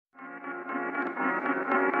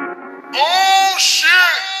Oh shit!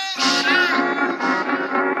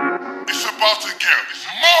 It's about to get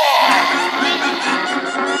more!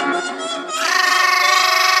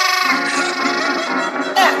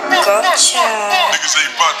 Gotcha. Niggas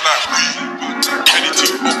ain't bad like we.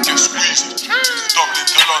 Anything up get squeezed. Dublin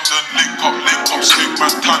to London, link up, stick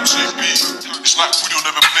man, time JB. It's like we don't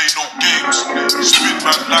ever play no games. Spin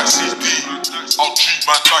man like CD. I'll treat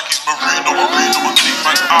man like he's Mourinho and take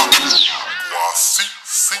man out.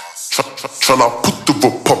 Tryna put the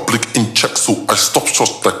Republic in check, so I stop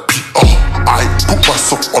shots like PR. I put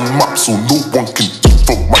myself on map so no one can eat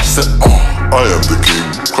from my set. I am the king,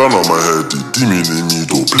 crown on my head, demon in me,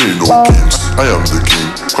 don't play no games. I am the king,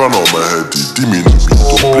 crown on my head, demon in me,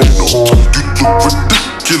 don't play no games. You look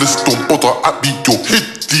ridiculous, don't bother at me, you're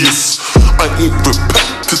hideous. I ain't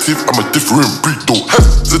repetitive, I'm a different breed, don't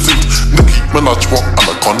hesitate. Nicky Minaj want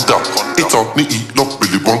anaconda, 8 on nitty, not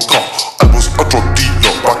really one car. I was a drug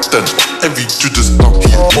dealer back then, every Judas now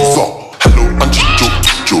he a loser. Hello, Angie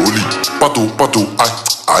Jolie, Bado,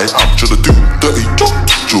 I am tryna do dirty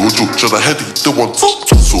Jojo, tryna heady the one so.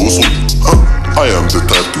 I am the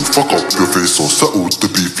type to fuck up your face or settle the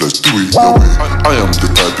beef, let's do it your way. I am the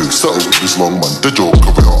type to settle this long man, the joke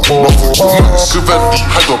of it all. Nothing severely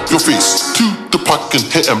hide up your face to the pack and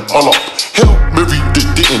hit him all up. Hell, Mary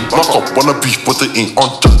didn't knock up, wanna beef but they ain't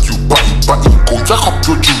on jack, you batty. Go jack up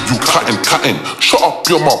your Jew, you cattin'. Shut up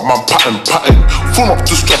your mouth, man, pattin'. Phone up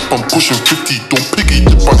the strap, I'm pushing 50, don't piggy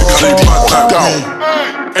the body, cause they like down.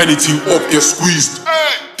 Anything up get squeezed.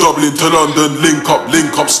 Dublin to London, link up,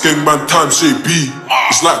 skeng man times JB.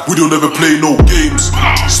 It's like we don't ever play no games.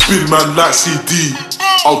 Spin man like CD.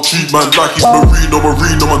 I'll treat man like he's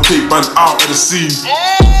Mourinho and take man out of the scene.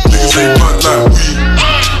 Niggas ain't bad like we.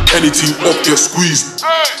 Anything up get squeezed.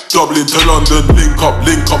 Dublin to London, link up,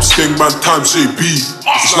 skeng man times JB.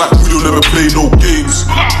 It's like we don't ever play no games.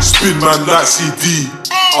 Spin man like CD.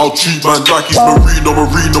 I'll treat man like he's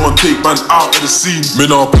Mourinho and take man out of the scene. Me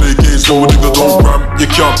nah play games, no nigga don't ram. You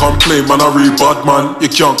can't complain, man, I real bad man. You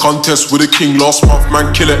can't contest with a king last month,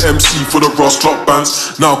 man. Killer MC for the Ross Clock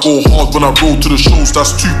bands. Now go hard when I roll to the shows,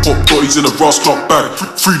 that's 2 pop bodies in a Ross Clock bag.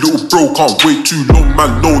 3 little bro, can't wait too long,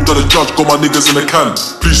 man. Know that the judge got my niggas in the can.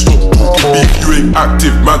 Please stop talking beef, you ain't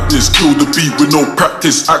active. Madness, kill the beat with no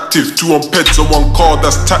practice. Active, 2 on peds and 1 car,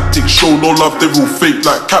 that's tactics. Show no love, they real fake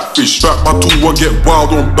like catfish. Back my tool, one get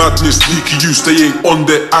wild on badness. Sneaky use, they ain't on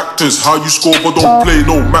their actors. How you score but don't play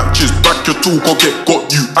no matches. Back your tool, got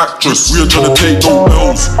you actress. We ain't tryna take no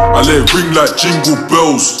bells. I let it ring like jingle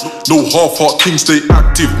bells. No half-heart things, stay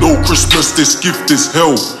active. No Christmas, this gift is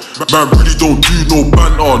hell. Man really don't do no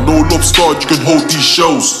banter. No lobster, you can hold these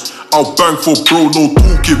shells. I'll bang for bro, no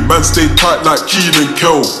talking. Man stay tight like Keen and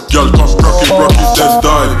Kel. Gal come rock it, then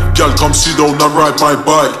die. Gal come sit down and ride my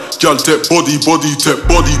bike. Gal take body tonight.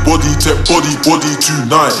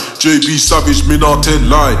 JB Savage, me not tell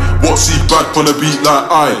lie. What's he back on a beat like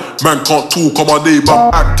I? Man can't talk on my name, I'm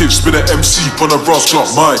active. Spin a MC on a Ross Clock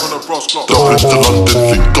mic. Dublin to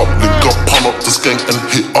London, link up, pan up the skeng and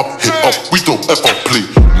hit up. We don't ever play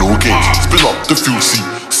no games. Spin up the fuel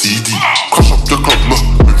CD, crush up your club,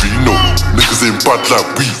 Mourinho. Niggas ain't bad like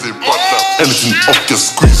we. Anything up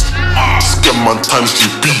gets squeezed. Scam man times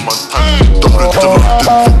JB. Dublin to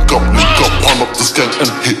London, link up, pan up the skeng and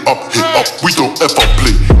hit up. We don't ever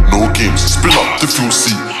play no games. Spin up the fuel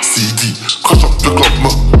CD, crush up your club,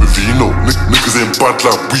 Mourinho. Niggas ain't bad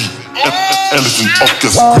like we. Anything up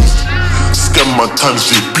gets squeezed. Scam man times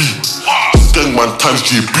JB. Skeng man times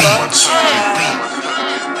JB.